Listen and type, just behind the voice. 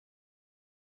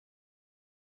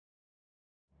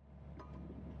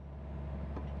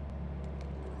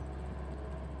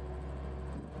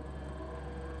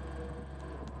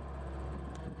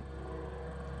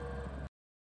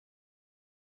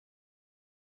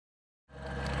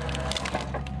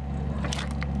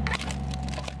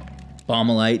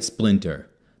Baumalight Splinter,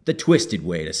 the twisted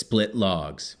way to split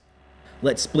logs.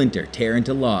 Let Splinter tear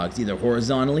into logs either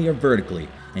horizontally or vertically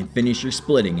and finish your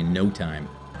splitting in no time.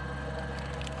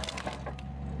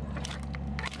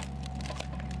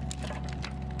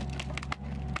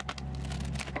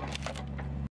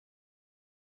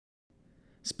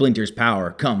 Splinter's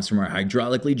power comes from our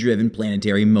hydraulically driven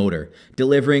planetary motor,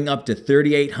 delivering up to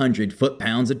 3,800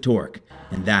 foot-pounds of torque,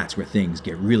 and that's where things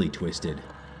get really twisted.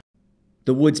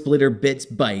 The wood splitter bit's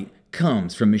bite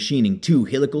comes from machining two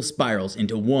helical spirals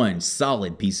into one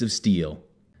solid piece of steel.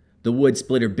 The wood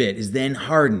splitter bit is then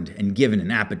hardened and given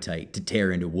an appetite to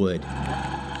tear into wood.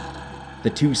 The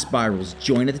two spirals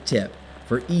join at the tip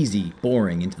for easy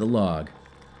boring into the log.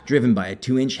 Driven by a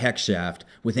 2-inch hex shaft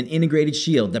with an integrated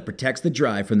shield that protects the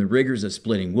drive from the rigors of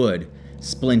splitting wood,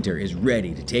 Splinter is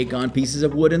ready to take on pieces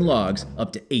of wood and logs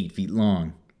up to 8 feet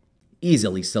long.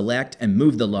 Easily select and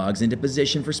move the logs into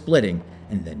position for splitting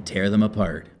and then tear them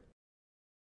apart.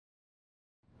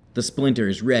 The Splinter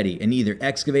is ready in either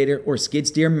excavator or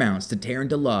skidsteer mounts to tear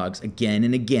into logs again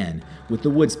and again, with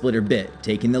the wood splitter bit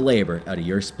taking the labor out of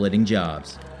your splitting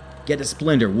jobs. Get a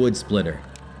Splinter wood splitter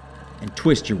and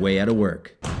twist your way out of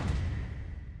work.